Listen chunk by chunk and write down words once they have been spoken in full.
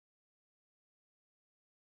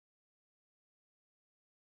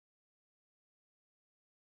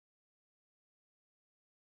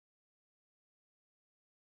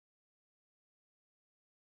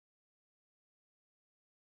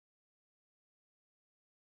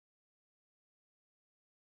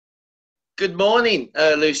Good morning,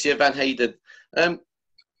 Lucia Van Heerden.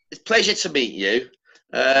 It's a pleasure to meet you.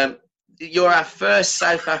 You're our first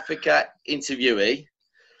South Africa interviewee.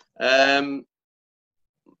 A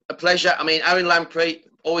pleasure. I mean, Aaron Lamprey,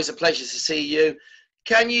 always a pleasure to see you.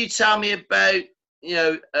 Can you tell me about,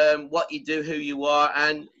 what you do, who you are,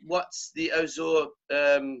 and what's the Ozor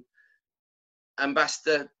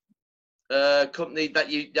ambassador company that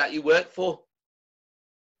you work for?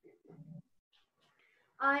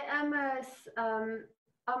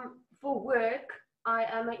 For work, I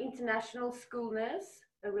am an international school nurse,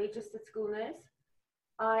 a registered school nurse.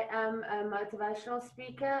 I am a motivational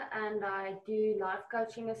speaker, and I do life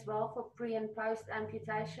coaching as well for pre and post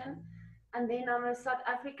amputation. And then I'm a South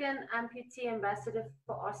African amputee ambassador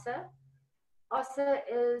for OSA. OSA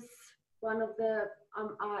is one of the,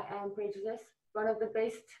 I am prejudiced, one of the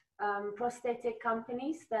best prosthetic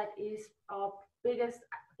companies that is our biggest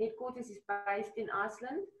headquarters is based in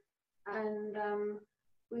Iceland. And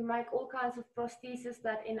we make all kinds of prostheses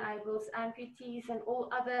that enables amputees and all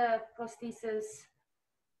other prostheses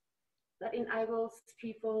that enables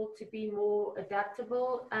people to be more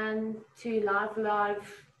adaptable and to live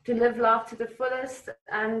life to the fullest.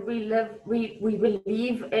 And we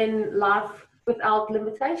believe in life without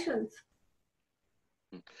limitations.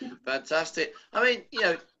 Fantastic. I mean,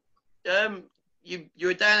 you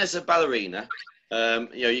were down as a ballerina.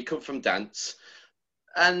 You come from dance.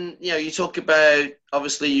 And you talk about,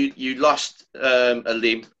 obviously you lost a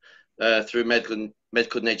limb through medical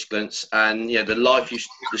negligence, and the life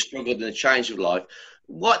the struggle and the change of life.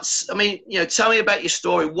 Tell me about your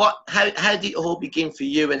story. How did it all begin for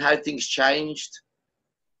you, and how things changed?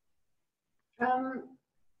 I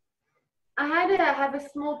had to have a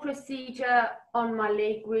small procedure on my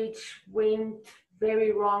leg which went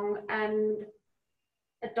very wrong, and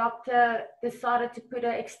a doctor decided to put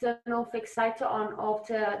an external fixator on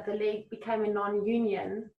after the leg became a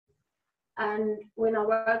non-union. And when I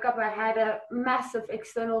woke up, I had a massive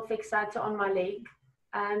external fixator on my leg,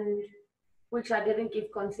 and which I didn't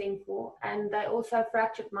give consent for. And they also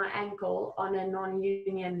fractured my ankle on a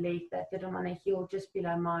non-union leg that didn't want to heal just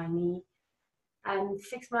below my knee. And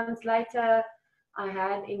 6 months later, I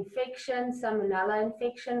had infection, salmonella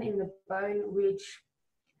infection in the bone, which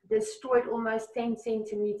destroyed almost 10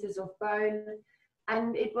 centimeters of bone.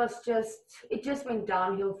 And it just went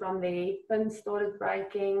downhill from there. Pins started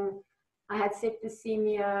breaking. I had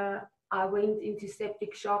septicemia. I went into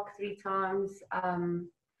septic shock 3 times.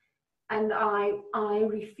 And I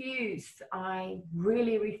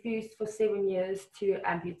really refused for 7 years to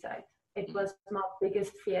amputate. It was my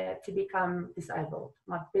biggest fear to become disabled,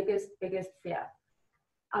 my biggest fear.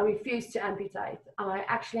 I refused to amputate. I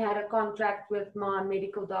actually had a contract with my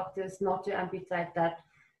medical doctors not to amputate, that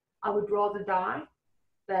I would rather die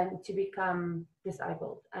than to become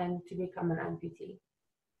disabled and to become an amputee.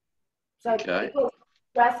 So okay. It was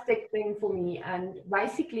a drastic thing for me. And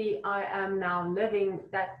basically, I am now living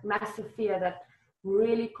that massive fear that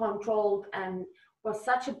really controlled and was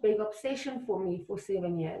such a big obsession for me for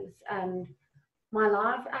 7 years. And my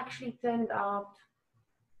life actually turned out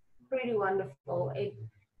pretty wonderful.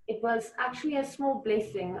 It was actually a small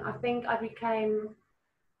blessing. I think I became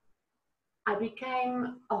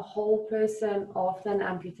a whole person after an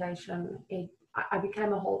amputation. I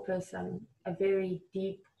became a whole person, a very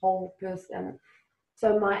deep whole person.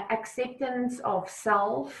 So my acceptance of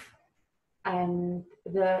self and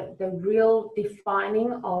the real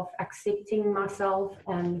defining of accepting myself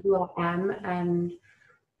and who I am and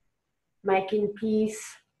making peace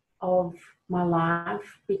of my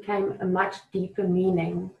life became a much deeper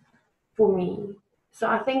meaning for me. So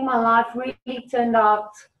I think my life really turned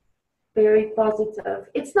out very positive.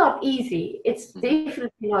 It's not easy. It's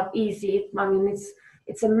definitely not easy. I mean,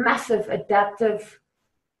 it's a massive adaptive.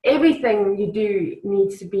 Everything you do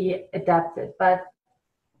needs to be adapted. But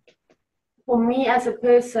for me as a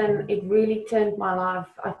person, it really turned my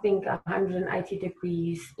life, I think, 180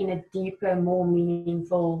 degrees in a deeper, more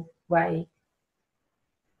meaningful way.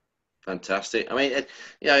 Fantastic. I mean, as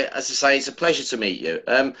I say, it's a pleasure to meet you.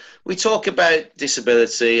 We talk about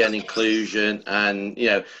disability and inclusion, and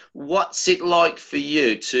what's it like for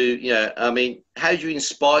you to, how do you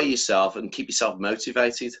inspire yourself and keep yourself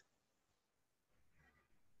motivated?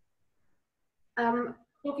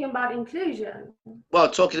 Talking about inclusion. Well,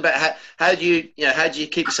 talking about how do you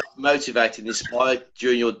keep yourself motivated and inspired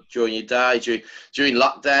during your day, during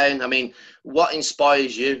lockdown? I mean, what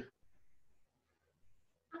inspires you?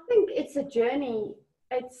 I think it's a journey.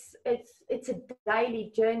 It's a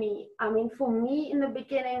daily journey. I mean, for me in the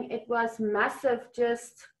beginning, it was massive. To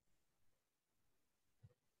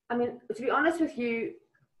be honest with you,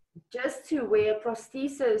 just to wear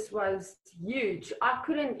prosthesis was huge. I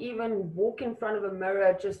couldn't even walk in front of a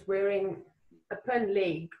mirror just wearing a pin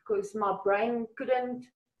leg because my brain couldn't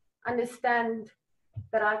understand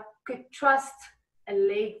that I could trust a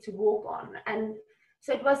leg to walk on. And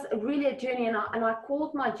so it was really a journey, and I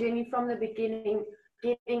called my journey from the beginning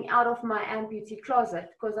getting out of my amputee closet,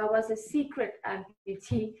 because I was a secret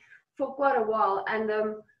amputee for quite a while. And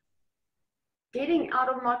getting out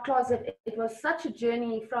of my closet, it was such a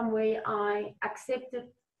journey from where I accepted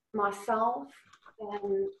myself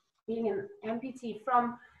and being an amputee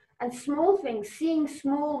from, and small things, seeing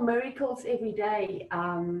small miracles every day.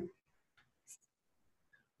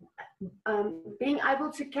 Being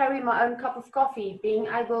able to carry my own cup of coffee, being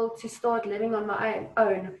able to start living on my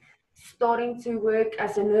own, starting to work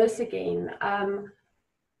as a nurse again.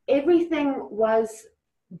 Everything was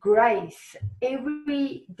grace.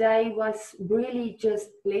 Every day was really just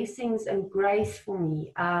blessings and grace for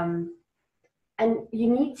me. And you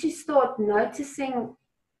need to start noticing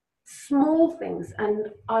small things. And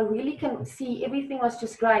I really can see everything was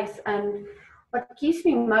just grace. And what keeps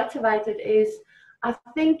me motivated is, I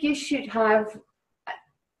think you should have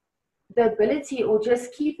the ability, or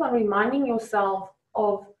just keep on reminding yourself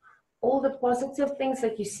of all the positive things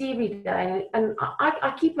that you see every day. And I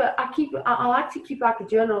like to keep like a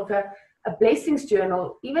journal, a blessings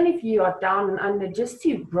journal, even if you are down and under, just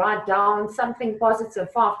to write down something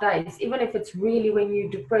positive 5 days, even if it's really when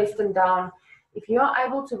you're depressed and down. If you are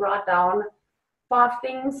able to write down 5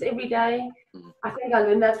 things every day, I think I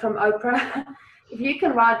learned that from Oprah. If you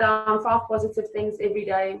can write down 5 positive things every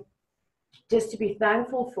day, just to be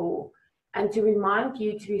thankful for, and to remind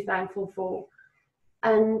you to be thankful for,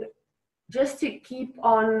 and just to keep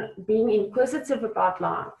on being inquisitive about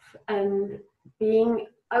life and being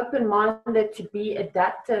open-minded to be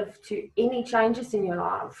adaptive to any changes in your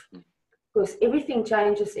life, because everything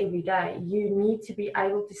changes every day. You need to be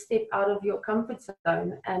able to step out of your comfort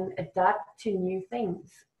zone and adapt to new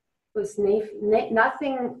things, because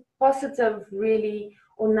nothing positive really,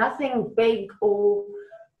 or nothing big or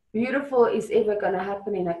beautiful is ever going to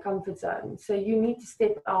happen in a comfort zone. So you need to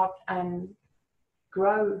step out and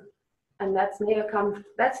grow, and that's never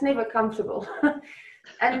comfortable.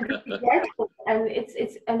 And be grateful, and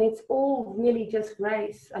it's all really just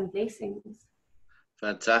grace and blessings.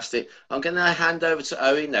 Fantastic. I'm going to hand over to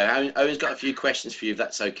Owen now. Owen's got a few questions for you, if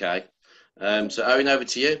that's okay. So Owen, over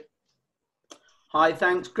to you. Hi,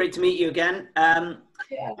 thanks. Great to meet you again. And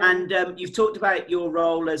you've talked about your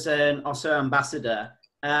role as an OSSA ambassador.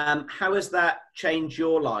 How has that changed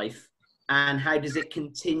your life, and how does it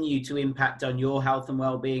continue to impact on your health and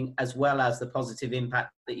well-being, as well as the positive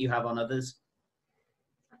impact that you have on others?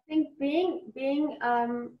 I think being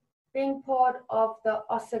part of the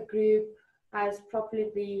OSSA group has probably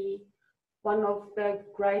been one of the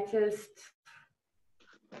greatest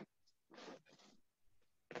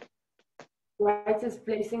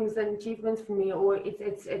blessings and achievements for me. Or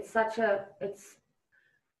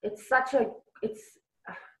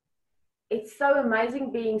it's so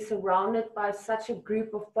amazing being surrounded by such a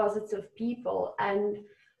group of positive people. And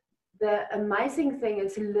the amazing thing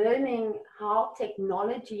is learning how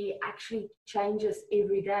technology actually changes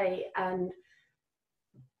every day. And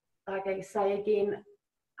like I say again,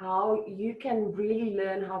 how you can really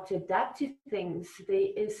learn how to adapt to things. There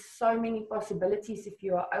is so many possibilities if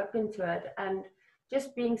you are open to it. And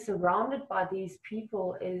just being surrounded by these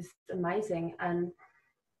people is amazing. And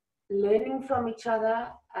learning from each other,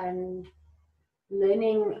 and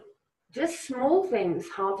learning just small things,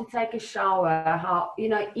 how to take a shower, how,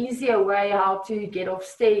 easier way how to get off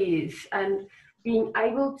stairs, and being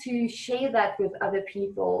able to share that with other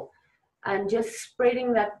people, and just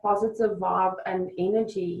spreading that positive vibe and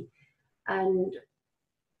energy. And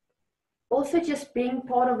also just being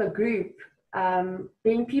part of a group,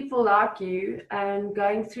 being people like you and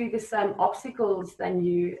going through the same obstacles than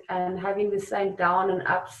you and having the same down and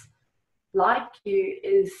ups like you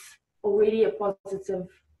is already a positive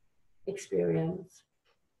experience.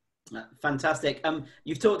 Fantastic.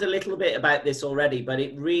 You've talked a little bit about this already, but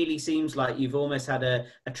it really seems like you've almost had a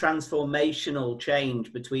transformational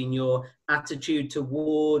change between your attitude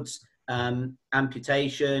towards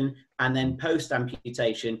amputation and then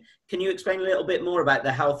post-amputation. Can you explain a little bit more about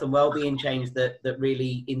the health and well-being change that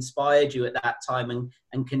really inspired you at that time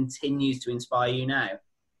and continues to inspire you now?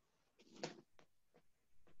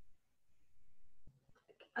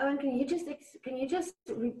 Owen, can you just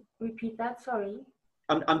repeat that? Sorry.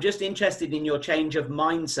 I'm just interested in your change of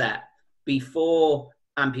mindset before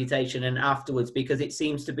amputation and afterwards, because it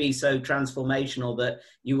seems to be so transformational that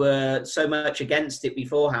you were so much against it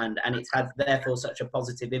beforehand, and it's had therefore such a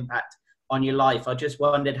positive impact on your life. I just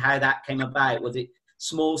wondered how that came about. Was it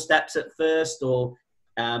small steps at first, or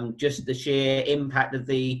just the sheer impact of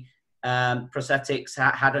the prosthetics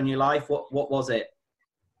had on your life? What was it?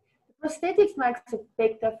 Prosthetics makes a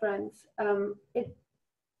big difference.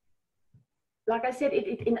 Like I said,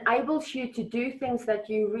 it enables you to do things that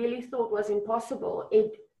you really thought was impossible.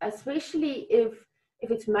 Especially if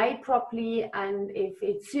it's made properly and if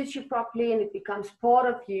it suits you properly and it becomes part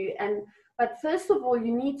of you. But first of all,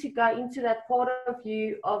 you need to go into that part of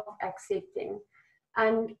you of accepting.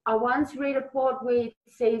 And I once read a part where it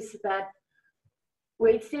says that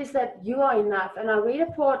you are enough. And I read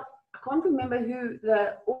a part, I can't remember who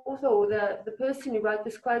the author or the person who wrote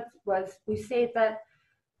this quote was, who said that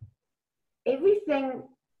everything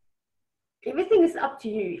is up to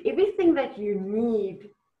you. Everything that you need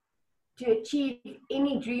to achieve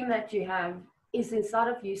any dream that you have is inside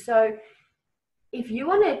of you. So if you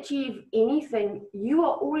want to achieve anything, you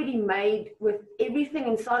are already made with everything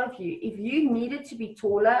inside of you. If you needed to be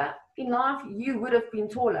taller in life, you would have been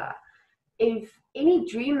taller. If any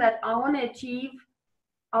dream that I want to achieve,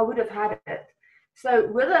 I would have had it. So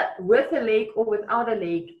whether with a leg or without a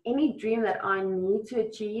leg, any dream that I need to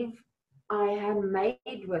achieve, I am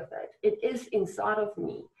made with it. It is inside of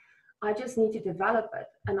me. I just need to develop it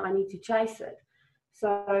and I need to chase it.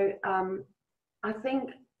 So I think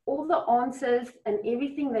all the answers and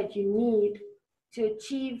everything that you need to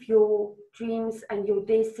achieve your dreams and your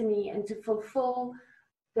destiny and to fulfill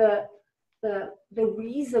the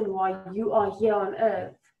reason why you are here on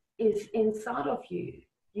earth is inside of you.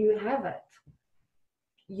 You have it.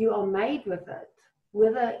 You are made with it,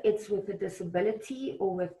 whether it's with a disability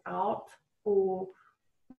or without, or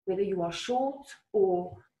whether you are short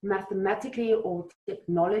or mathematically or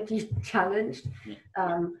technology challenged.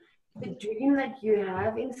 The dream that you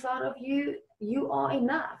have inside of you, you are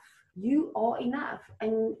enough. You are enough.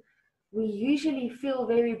 And we usually feel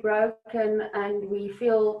very broken, and we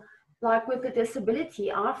feel like with a disability,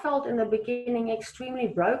 I felt in the beginning extremely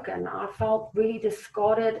broken. I felt really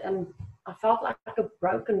discarded, and I felt like a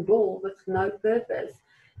broken doll with no purpose.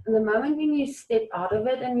 And the moment when you step out of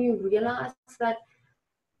it and you realize that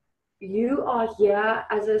you are here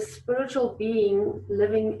as a spiritual being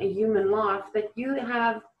living a human life, that you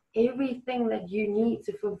have everything that you need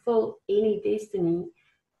to fulfill any destiny,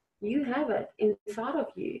 you have it inside of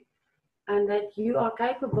you, and that you are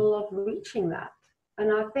capable of reaching that.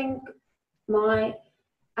 And I think my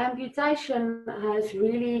amputation has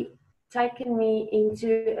really taken me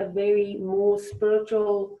into a very more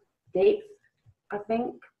spiritual depth, I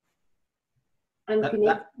think, and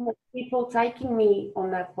connecting with people taking me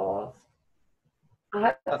on that path.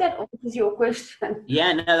 I hope that answers your question.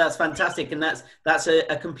 Yeah, no, that's fantastic. And that's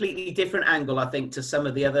a completely different angle, I think, to some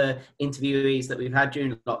of the other interviewees that we've had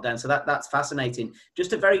during lockdown. So that's fascinating.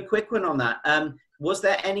 Just a very quick one on that. Was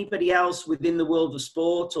there anybody else within the world of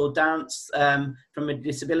sport or dance from a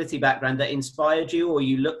disability background that inspired you or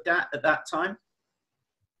you looked at that time?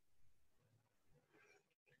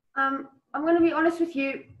 I'm going to be honest with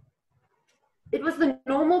you. It was the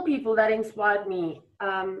normal people that inspired me.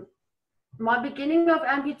 My beginning of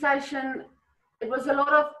amputation, it was a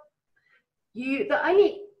lot of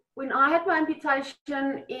when I had my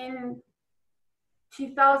amputation in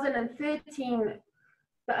 2013,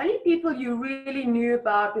 the only people you really knew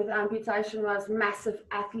about with amputation was massive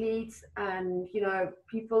athletes and,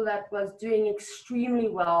 people that was doing extremely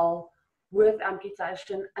well with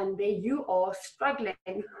amputation. And there you are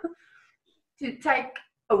struggling to take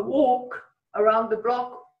a walk around the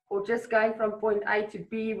block or just going from point A to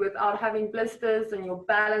B without having blisters, and your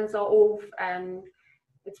balance are off and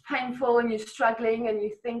it's painful and you're struggling and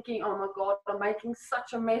you're thinking, oh my God, I'm making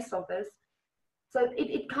such a mess of this. So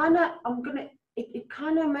it kind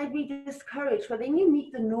of made me discouraged. But then you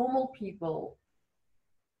meet the normal people,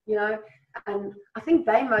 and I think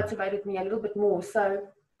they motivated me a little bit more. So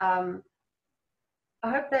I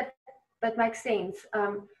hope that makes sense.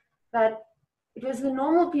 That it was the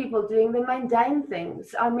normal people doing the mundane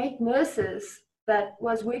things. I met nurses that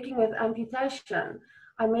was working with amputation.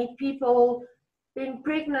 I met people being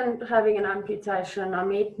pregnant having an amputation. I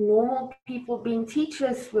met normal people being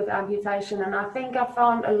teachers with amputation. And I think I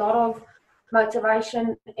found a lot of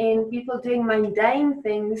motivation in people doing mundane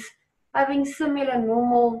things, having similar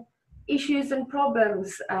normal issues and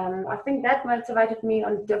problems. I think that motivated me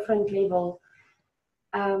on a different level.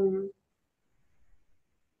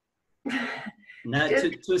 No,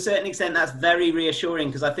 to a certain extent, that's very reassuring,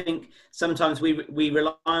 because I think sometimes we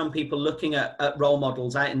rely on people looking at role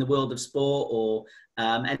models out in the world of sport or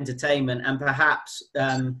entertainment, and perhaps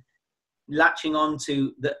latching on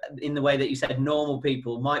to in the way that you said, normal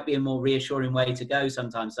people might be a more reassuring way to go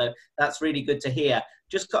sometimes. So that's really good to hear.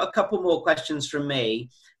 Just got a couple more questions from me.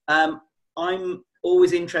 I'm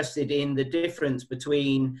always interested in the difference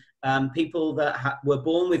between people that were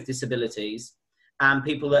born with disabilities and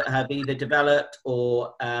people that have either developed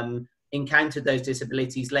or encountered those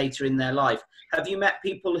disabilities later in their life. Have you met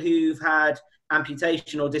people who've had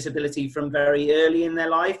amputation or disability from very early in their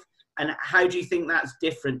life? And how do you think that's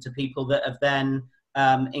different to people that have then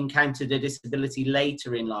encountered a disability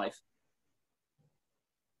later in life?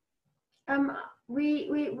 I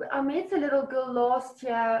met a little girl last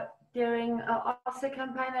year during an OSCE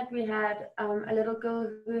campaign that we had, a little girl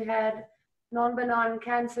who had non-benign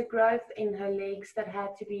cancer growth in her legs that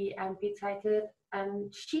had to be amputated,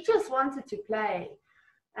 and she just wanted to play,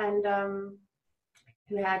 and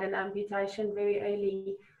who had an amputation very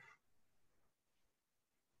early.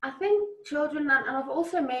 I think children, and I've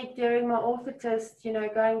also met during my orthotist, you know,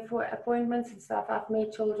 going for appointments and stuff, I've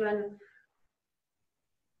met children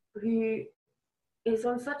who is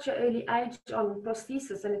on such an early age on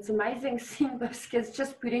prosthesis, and it's amazing seeing those kids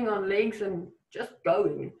just putting on legs and just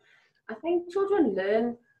going. I think children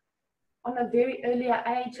learn on a very earlier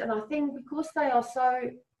age, and I think because they are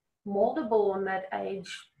so moldable on that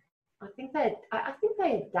age, I think they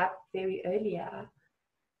adapt very earlier.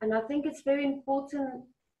 And I think it's very important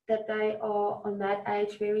that they are on that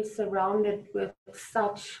age very surrounded with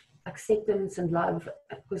such acceptance and love,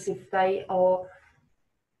 because if they are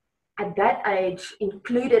at that age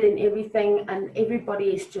included in everything and everybody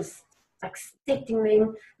is just accepting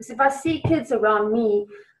them, because if I see kids around me,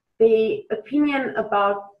 their opinion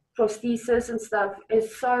about prosthesis and stuff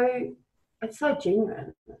is so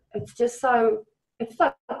genuine. It's just so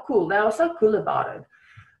cool. They are so cool about it.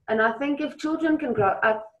 And I think if children can grow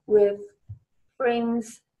up with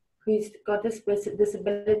friends who's got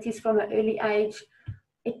disabilities from an early age,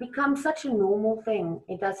 it becomes such a normal thing.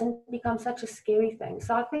 It doesn't become such a scary thing.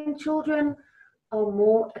 So I think children are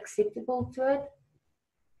more acceptable to it,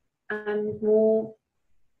 and more,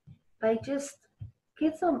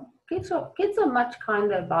 kids are much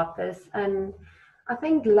kinder about this. And I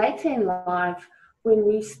think later in life, when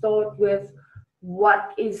we start with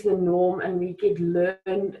what is the norm and we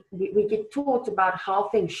get taught about how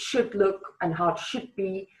things should look and how it should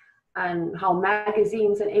be, and how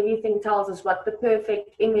magazines and everything tells us what the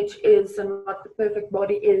perfect image is and what the perfect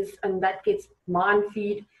body is, and that gets mind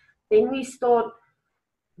feed, then we start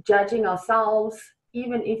judging ourselves.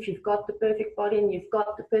 Even if you've got the perfect body and you've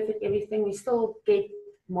got the perfect everything, we still get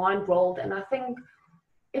mind rolled. And I think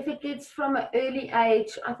if it gets from an early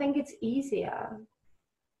age, I think it's easier.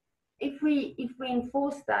 If we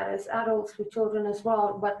enforce that as adults with children as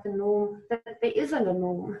well, what the norm, that there isn't a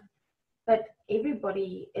norm, that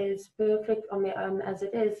everybody is perfect on their own as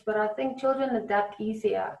it is. But I think children adapt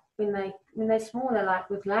easier when they're smaller, like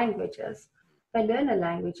with languages. They learn a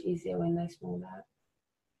language easier when they're smaller.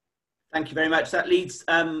 Thank you very much. That leads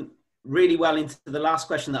really well into the last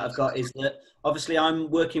question that I've got, is that obviously I'm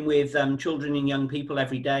working with children and young people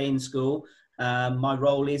every day in school. My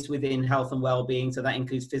role is within health and well-being, so that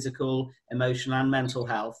includes physical, emotional and mental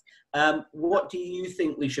health. What do you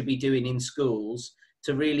think we should be doing in schools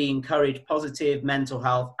to really encourage positive mental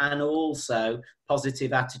health and also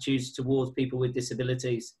positive attitudes towards people with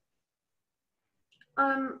disabilities?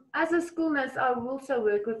 As a school nurse, I also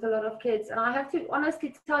work with a lot of kids, and I have to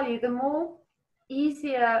honestly tell you, the more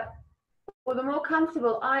easier or the more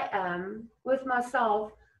comfortable I am with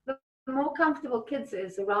myself, the more comfortable kids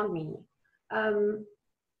is around me.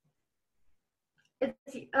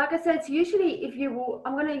 It's, like I said, it's usually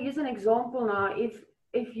I'm going to use an example now.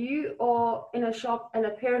 If you are in a shop and a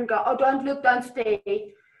parent go, oh, don't look, don't stare,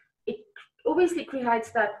 it obviously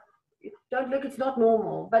creates that, don't look, it's not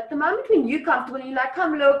normal. But the moment when you're comfortable and you're like,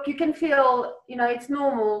 come look, you can feel, you know, it's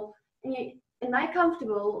normal, and they're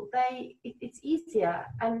comfortable, it's easier.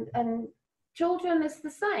 And children is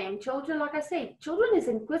the same. Children, like I said, children is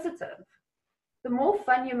inquisitive. The more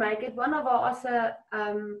fun you make it, one of our OSCE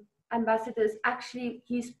ambassadors, actually,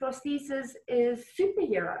 his prosthesis is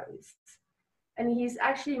superheroes. And he's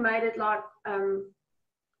actually made it like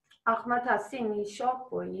Ahmad Hassin, his shark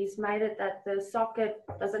boy. He's made it that the socket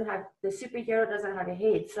doesn't have, the superhero doesn't have a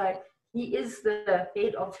head. So he is the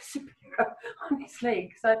head of the superhero on his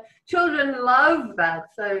leg. So children love that.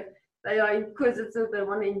 So they are inquisitive. They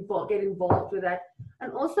want to get involved with that.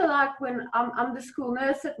 And also, like when I'm the school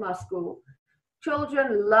nurse at my school,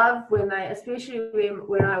 children love when they, especially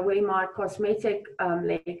when I wear my cosmetic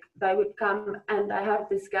leg, they would come and they have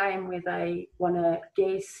this game where they want to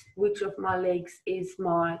guess which of my legs is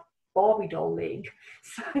my Barbie doll leg.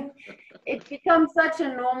 So it becomes such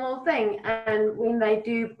a normal thing. And when they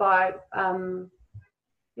do buy, when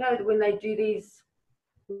they do these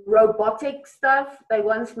robotic stuff, they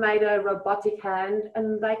once made a robotic hand,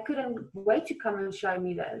 and they couldn't wait to come and show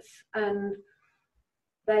me this. And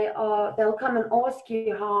they'll come and ask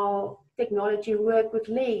you how technology work with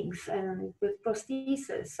legs and with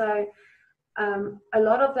prosthesis. So a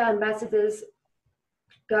lot of the ambassadors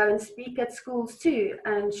go and speak at schools too,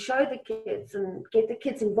 and show the kids and get the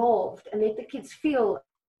kids involved and let the kids feel.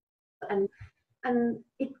 And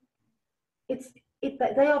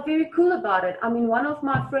they are very cool about it. I mean, one of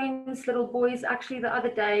my friends' little boys, actually the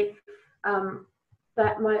other day,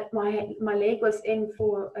 that my leg was in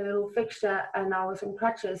for a little fixture and I was on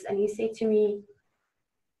crutches, and he said to me,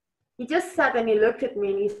 he just sat and he looked at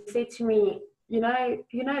me and he said to me, you know,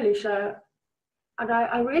 Lucia,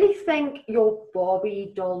 I really think your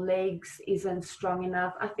Barbie doll legs isn't strong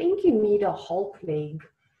enough. I think you need a Hulk leg.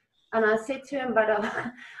 And I said to him, but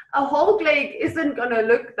a Hulk leg isn't going to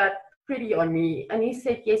look that pretty on me. And he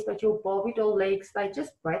said, yes, but your Barbie doll legs, they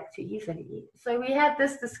just break too easily. So we had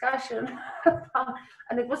this discussion,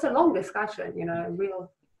 and it was a long discussion, you know, a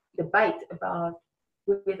real debate about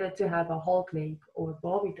whether to have a Hulk leg or a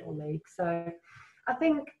Barbie doll leg. So I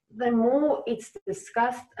think the more it's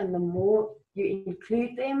discussed and the more you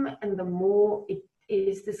include them and the more it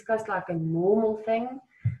is discussed like a normal thing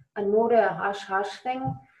and not a hush-hush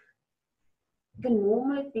thing, the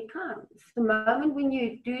normal it becomes. The moment when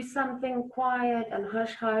you do something quiet and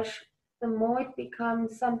hush-hush, the more it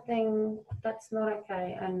becomes something that's not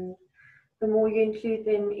okay. And the more you include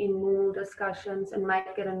them in normal discussions and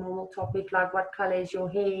make it a normal topic, like what color is your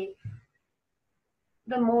hair,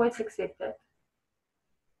 the more it's accepted.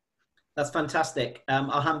 That's fantastic.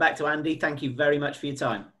 I'll hand back to Andy. Thank you very much for your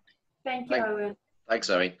time. Thank you, Owen. Thanks,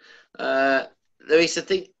 Owen. Larissa,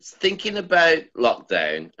 thinking about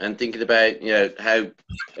lockdown and thinking about, you know, how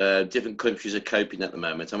different countries are coping at the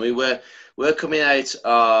moment. I mean, we're coming out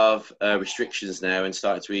of restrictions now and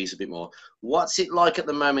starting to ease a bit more. What's it like at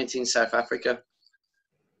the moment in South Africa?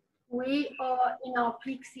 We are in our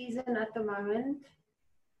peak season at the moment.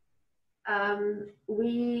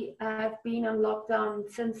 We have been on lockdown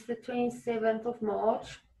since the 27th of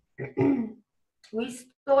March. We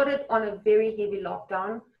started on a very heavy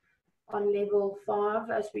lockdown on level 5,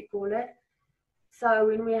 as we call it. So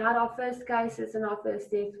when we had our first cases and our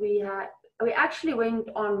first death, we actually went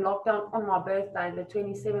on lockdown on my birthday, the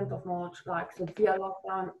 27th of March, like severe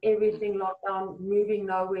lockdown, everything lockdown, moving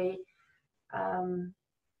nowhere.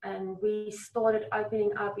 And we started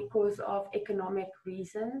opening up because of economic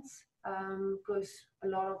reasons, because a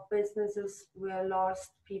lot of businesses were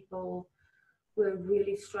lost, people were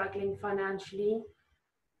really struggling financially.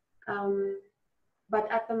 But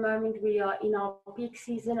at the moment we are in our peak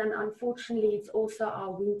season, and unfortunately it's also our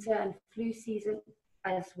winter and flu season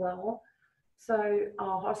as well. So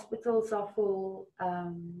our hospitals are full,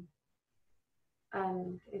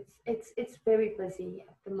 and it's very busy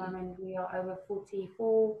at the moment. We are over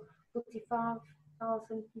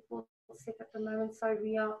 45,000 people sick at the moment. So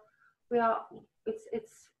we are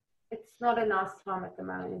it's not a nice time at the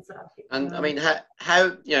moment in South Africa. And I mean,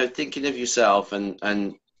 how you know, thinking of yourself and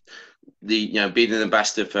the, you know, being an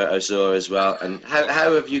ambassador for Azure as well, and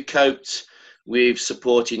how have you coped with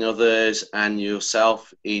supporting others and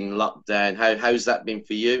yourself in lockdown? How's that been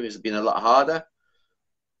for you? Has it been a lot harder?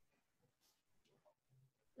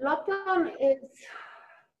 Lockdown is,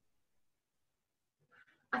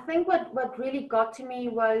 I think what really got to me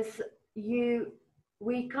was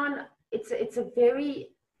it's a very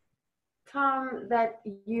time that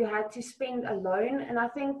you had to spend alone, and I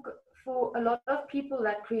think for a lot of people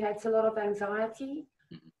that creates a lot of anxiety.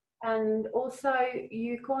 And also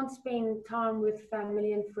you can't spend time with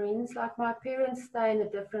family and friends. Like my parents stay in a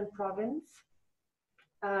different province,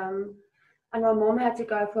 and my mom had to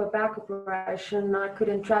go for a back operation. I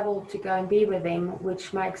couldn't travel to go and be with them,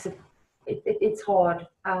 which makes it's hard.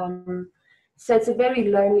 So it's a very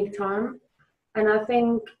lonely time, and I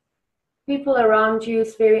think people around you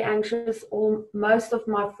is very anxious. Most of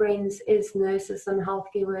my friends is nurses and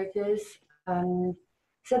healthcare workers.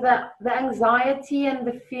 So the anxiety and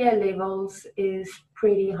the fear levels is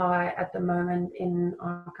pretty high at the moment in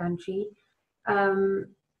our country. And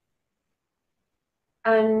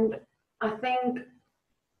I think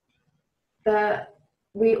that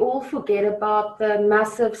we all forget about the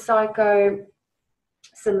massive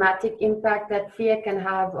psychosomatic impact that fear can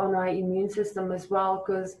have on our immune system as well,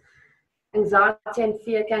 because anxiety and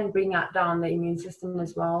fear can bring down the immune system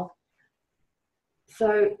as well.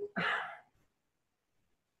 So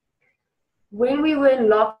when we were in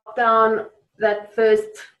lockdown that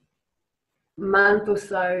first month or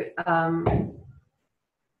so,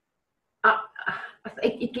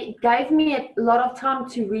 it gave me a lot of time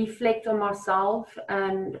to reflect on myself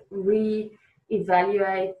and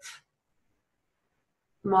re-evaluate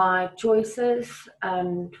my choices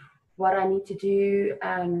and what I need to do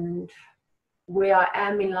and where I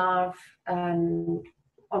am in life and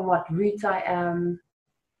on what route I am.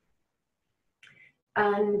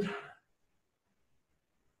 And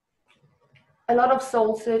a lot of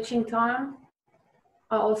soul searching time.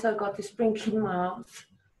 I also got to spring clean my house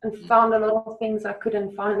and found a lot of things I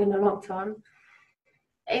couldn't find in a long time.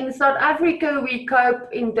 In South Africa, we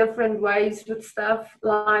cope in different ways with stuff.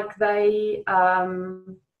 Like they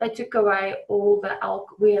took away all the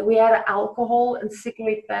alcohol. We had an alcohol and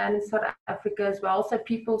cigarette ban in South Africa as well. So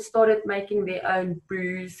people started making their own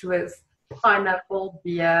brews with pineapple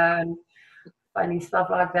beer and funny stuff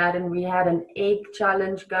like that. And we had an egg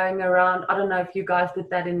challenge going around. I don't know if you guys did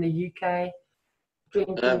that in the UK.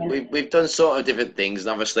 We've done sort of different things,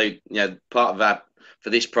 and obviously, you know, part of that for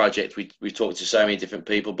this project, we talked to so many different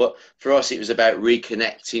people. But for us, it was about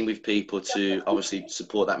reconnecting with people to obviously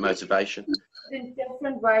support that motivation in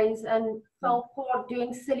different ways, and felt poor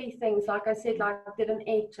doing silly things. Like I said, like I did an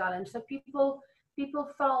egg challenge. So people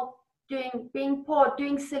felt being poor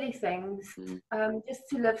doing silly things, just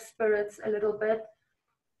to lift spirits a little bit.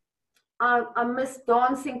 I miss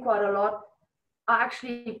dancing quite a lot. I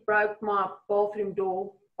actually broke my bathroom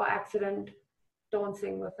door by accident,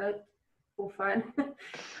 dancing with it for fun.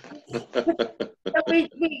 So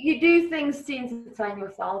you do things to entertain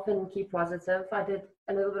yourself and keep positive. I did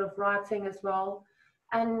a little bit of writing as well,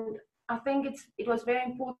 and I think it was very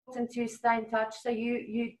important to stay in touch. So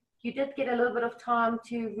you did get a little bit of time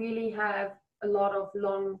to really have a lot of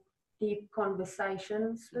long, deep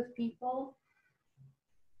conversations with people,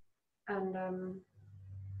 and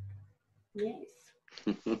yes. I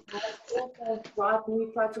also write new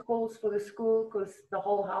protocols for the school because the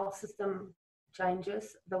whole health system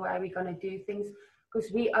changes the way we're going to do things, because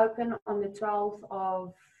we open on the 12th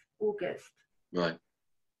of August. Right.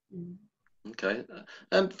 Okay.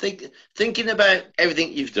 Thinking about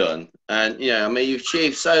everything you've done, and you know, I mean, you've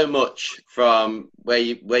achieved so much from where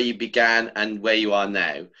you began and where you are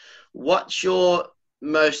now. What's your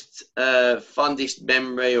most fondest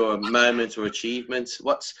memory or moment or achievement?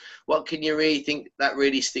 What can you really think that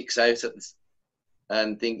really sticks out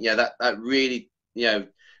and think, yeah, that really, you know,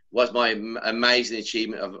 was my amazing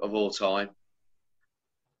achievement of all time?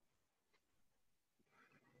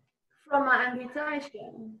 From my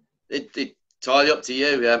amputation. It's entirely up to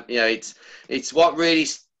you. You know, it's what really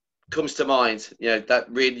comes to mind. You know, that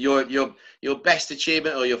really your best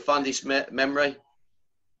achievement or your fondest memory.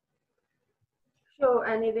 Sure,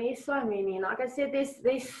 and there's so many. Like I said,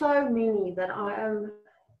 there's so many that I am,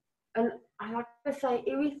 and I like to say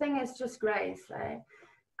everything is just grace. Eh?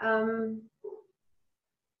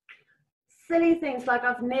 Silly things like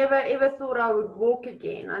I've never ever thought I would walk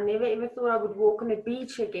again. I never ever thought I would walk on a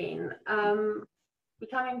beach again.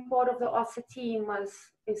 Becoming part of the OSA team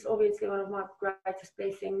is obviously one of my greatest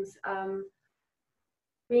blessings.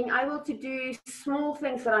 Being able to do small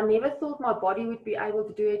things that I never thought my body would be able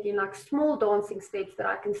to do again, like small dancing steps that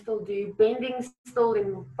I can still do, bending still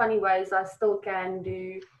in funny ways I still can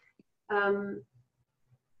do.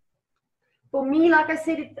 For me, like I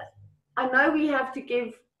said, I know we have to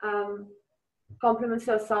give compliments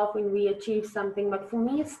to ourselves when we achieve something, but for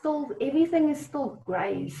me, it's still, everything is still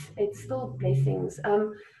grace. It's still blessings.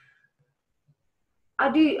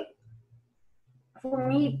 For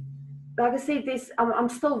me, like I said, I'm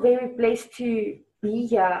still very blessed to be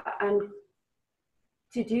here and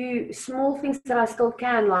to do small things that I still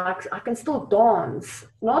can. Like I can still dance,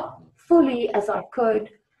 not fully as I could.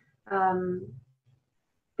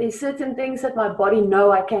 There's certain things that my body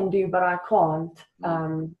know I can do, but I can't.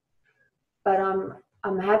 But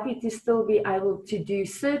I'm happy to still be able to do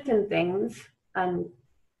certain things,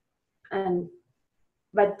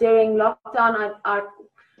 but during lockdown, I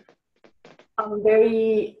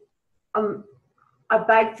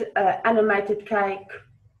baked animated cake,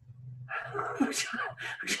 which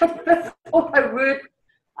I never thought I would.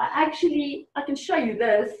 I can show you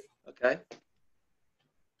this. Okay.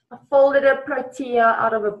 I folded a protea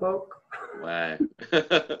out of a book. Wow.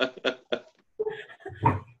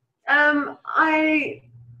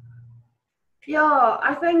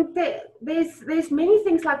 I think that there's many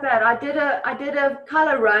things like that. I did a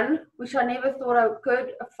color run, which I never thought I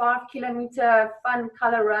could, a 5 kilometer fun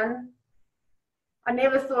color run. I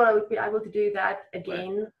never thought I would be able to do that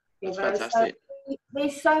again. That's fantastic. So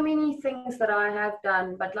there's so many things that I have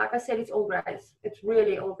done, but like I said, it's all grace. It's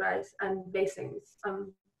really all grace and blessings.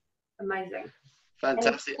 Amazing.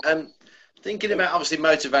 Fantastic. Thinking about obviously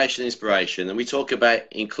motivation and inspiration, and we talk about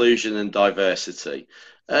inclusion and diversity.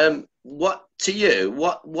 Why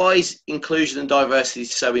is inclusion and diversity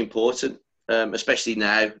so important, especially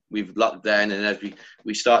now with lockdown and as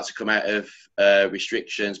we start to come out of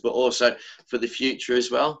restrictions, but also for the future as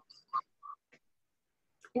well?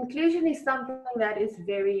 Inclusion is something that is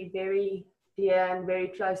very, very dear and very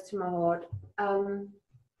close to my heart.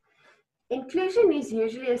 Inclusion is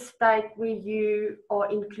usually a state where you are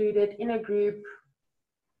included in a group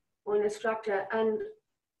or in a structure. And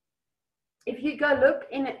if you go look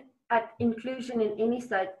at inclusion in any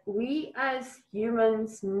state, we as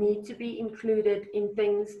humans need to be included in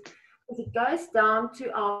things, because it goes down to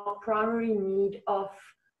our primary need of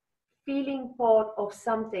feeling part of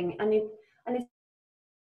something. And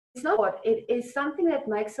it's not what, it is something that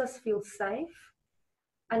makes us feel safe.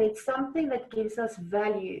 And it's something that gives us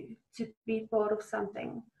value to be part of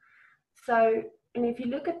something. So, and if you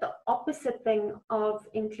look at the opposite thing of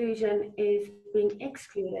inclusion is being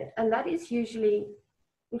excluded. And that is usually,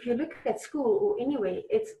 if you look at school or anywhere,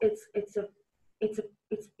 it's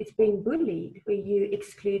being bullied, where you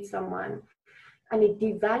exclude someone and it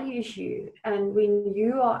devalues you. And when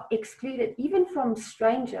you are excluded, even from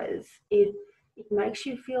strangers, it makes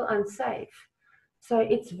you feel unsafe. So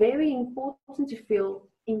it's very important to feel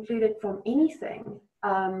included from anything.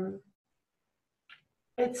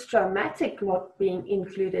 It's traumatic not being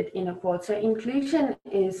included in a part. So inclusion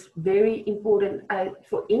is very important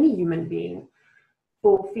for any human being,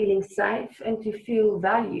 for feeling safe and to feel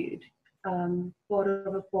valued, part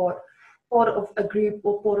of a group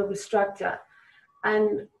or part of a structure.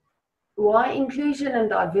 And why inclusion and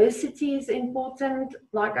diversity is important,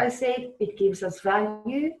 like I said, it gives us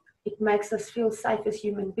value. It makes us feel safe as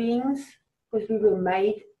human beings, because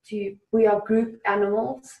we are group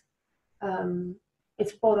animals.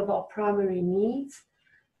 It's part of our primary needs.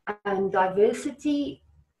 And diversity,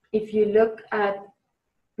 if you look at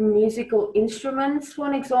musical instruments, for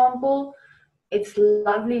an example, it's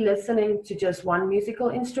lovely listening to just one musical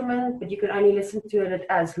instrument, but you can only listen to it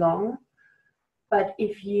as long. But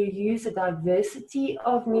if you use a diversity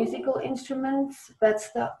of musical instruments, that's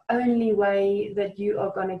the only way that you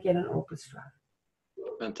are going to get an orchestra.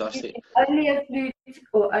 Fantastic. Only a flute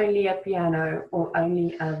or only a piano or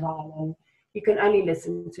only a violin. You can only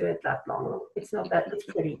listen to it that long. It's not that, it's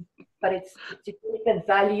pretty, but it's to get the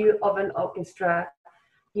value of an orchestra,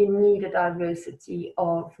 you need a diversity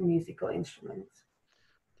of musical instruments.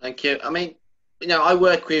 Thank you. I mean, I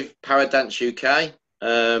work with Paradance UK,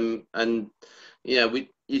 and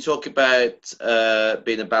you talk about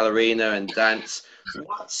being a ballerina and dance.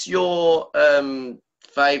 What's your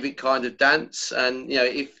favorite kind of dance? And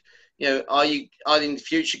are you in the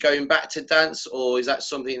future going back to dance, or is that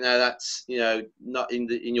something now that's not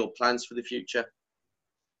in your plans for the future?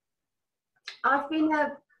 I've been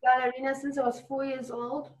a ballerina since I was 4 years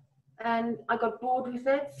old, and I got bored with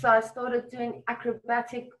it, so I started doing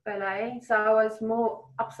acrobatic ballet. So I was more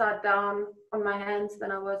upside down on my hands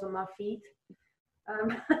than I was on my feet.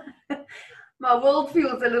 My world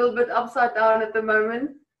feels a little bit upside down at the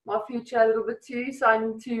moment, my future a little bit too, so I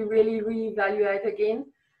need to really reevaluate again.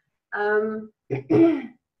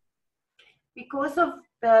 Because of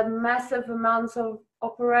the massive amounts of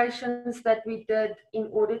operations that we did in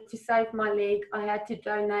order to save my leg, I had to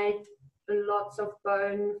donate lots of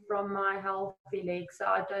bone from my healthy leg. So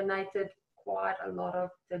I donated quite a lot of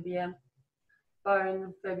tibia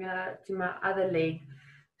bone to my other leg.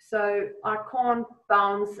 So I can't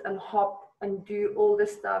bounce and hop and do all the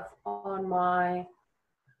stuff on my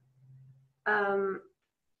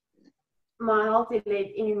my healthy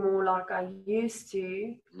leg anymore like I used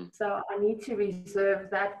to. So I need to reserve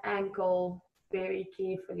that ankle very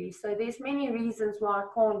carefully. So there's many reasons why I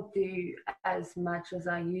can't do as much as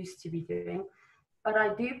I used to be doing, but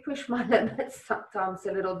I do push my limits sometimes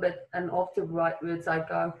a little bit, and afterwards I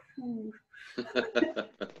go,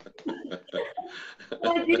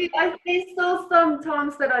 there's still some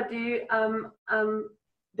times that I do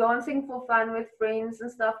dancing for fun with friends and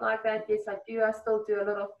stuff like that. Yes, I do. I still do a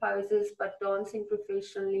lot of poses, but dancing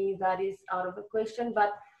professionally, that is out of the question.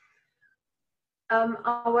 But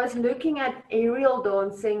I was looking at aerial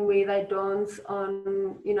dancing, where they dance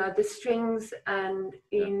on, the strings and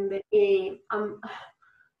in the air.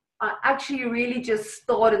 I actually really just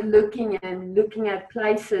started looking at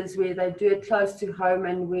places where they do it close to home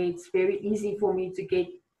and where it's very easy for me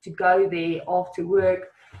to go there after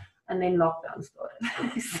work. And then lockdown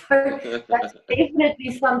started. So that's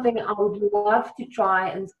definitely something I would love to try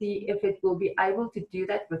and see if it will be able to do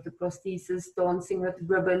that with the prosthesis, dancing with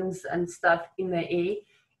ribbons and stuff in the air,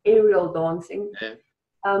 aerial dancing. Yeah.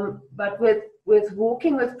 But with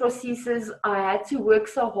walking with prosthesis, I had to work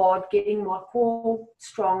so hard getting my core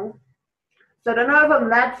strong. So I don't know if I'm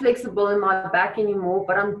that flexible in my back anymore,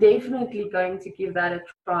 but I'm definitely going to give that a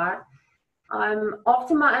try.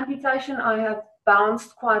 After my amputation, I have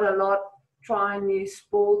bounced quite a lot, trying new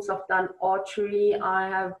sports. I've done archery, I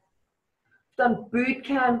have done boot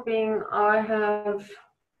camping, I have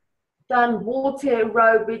done water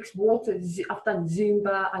aerobics, I've done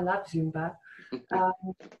Zumba. I love Zumba.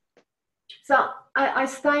 So I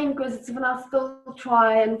stay in because when I still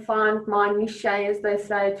try and find my niche, as they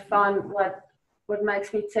say, to find what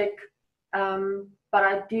makes me tick. But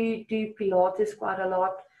I do Pilates quite a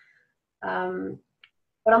lot.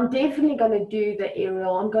 But I'm definitely going to do the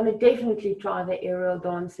aerial. I'm going to definitely try the aerial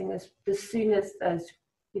dancing as soon as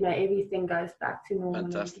everything goes back to normal.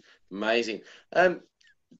 Fantastic, amazing.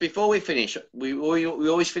 Before we finish, we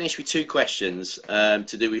always finish with two questions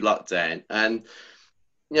to do with lockdown, and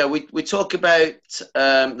we talk about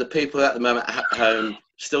the people at the moment at home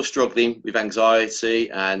still struggling with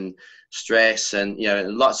anxiety and stress, and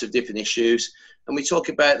lots of different issues. And we talk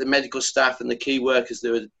about the medical staff and the key workers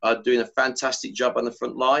that are doing a fantastic job on the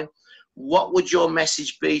front line. What would your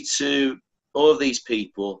message be to all of these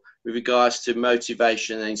people with regards to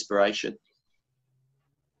motivation and inspiration?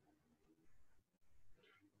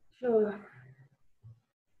 Sure.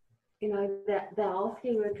 The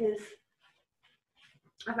healthcare workers,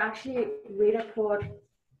 I've actually read a quote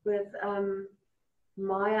with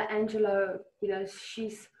Maya Angelou.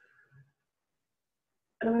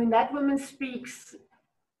 That woman speaks,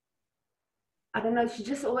 I don't know, she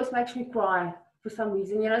just always makes me cry for some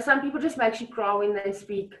reason. Some people just make you cry when they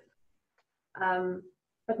speak.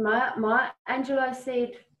 But Maya Angelou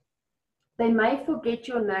said, they may forget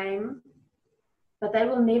your name, but they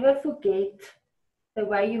will never forget the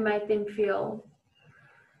way you make them feel.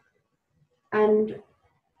 And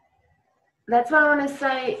that's what I want to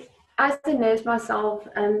say as a nurse myself,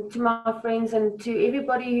 and to my friends and to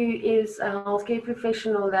everybody who is a healthcare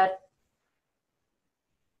professional, that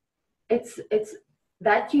it's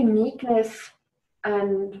that uniqueness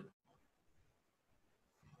and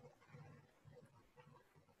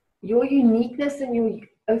your uniqueness and your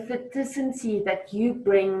authenticity that you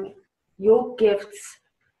bring, your gifts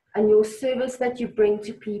and your service that you bring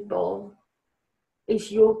to people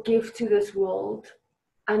is your gift to this world.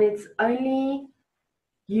 And it's only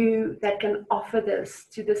you that can offer this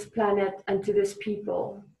to this planet and to this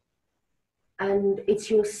people. And it's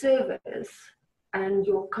your service and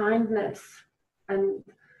your kindness. And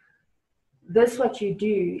this, what you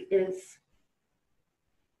do is,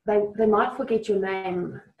 they might forget your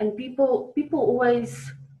name. And people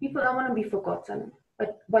don't want to be forgotten.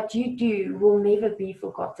 But what you do will never be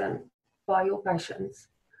forgotten by your patients.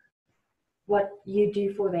 What you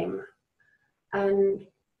do for them. And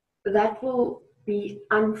that will be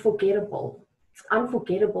unforgettable. It's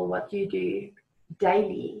unforgettable what you do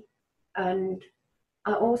daily. And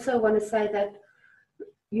I also want to say that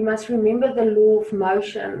you must remember the law of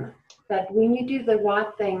motion, that when you do the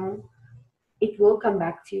right thing, it will come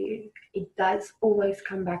back to you. It does always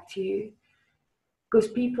come back to you. Because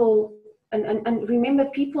people, and remember,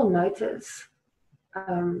 people notice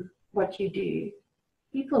what you do.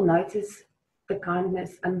 People notice the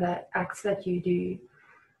kindness and the acts that you do.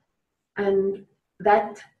 And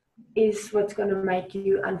that is what's going to make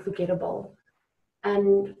you unforgettable.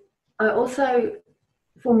 And I also,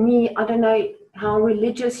 for me, I don't know how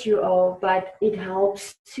religious you are, but it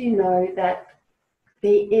helps to know that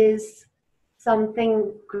there is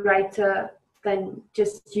something greater than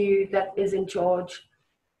just you that is in charge.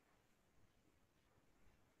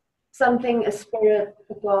 Something, a spirit,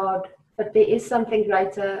 a God, but there is something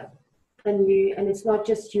greater than you, and it's not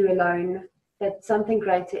just you alone, that something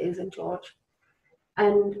greater is in charge.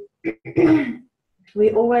 And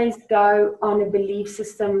we always go on a belief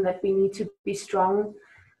system that we need to be strong.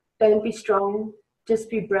 Don't be strong, just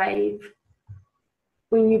be brave.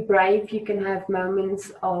 When you're brave, you can have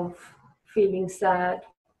moments of feeling sad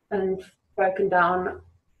and broken down.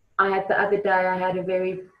 The other day, I had a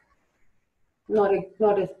very not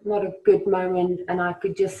a good moment, and I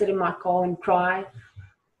could just sit in my car and cry.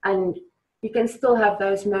 And you can still have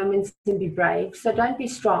those moments and be brave. So don't be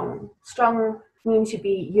strong. Strong means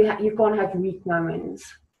you can't have weak moments.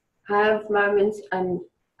 Have moments and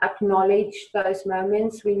acknowledge those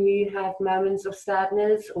moments when you have moments of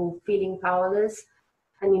sadness or feeling powerless,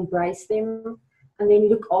 and embrace them. And then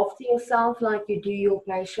look after yourself like you do your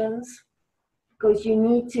patients, because you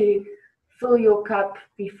need to fill your cup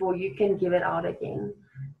before you can give it out again.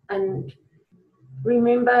 And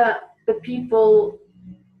remember, the people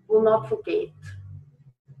will not forget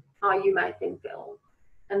how you made them feel.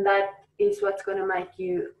 And that is what's going to make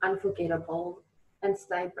you unforgettable and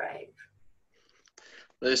stay brave.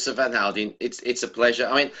 Lucia Van Heerden, it's a pleasure.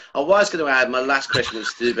 I mean, I was going to add, my last question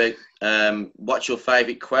was to do about what's your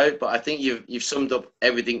favourite quote, but I think you've summed up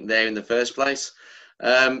everything there in the first place.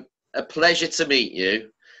 A pleasure to meet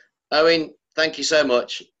you. Owen, thank you so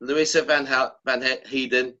much. Lucia Van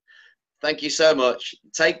Heerden, thank you so much.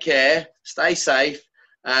 Take care, stay safe,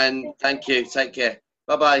 and thank you. Take care.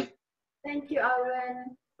 Bye-bye. Thank you,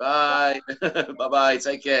 Owen. Bye. Bye-bye.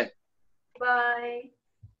 Take care. Bye.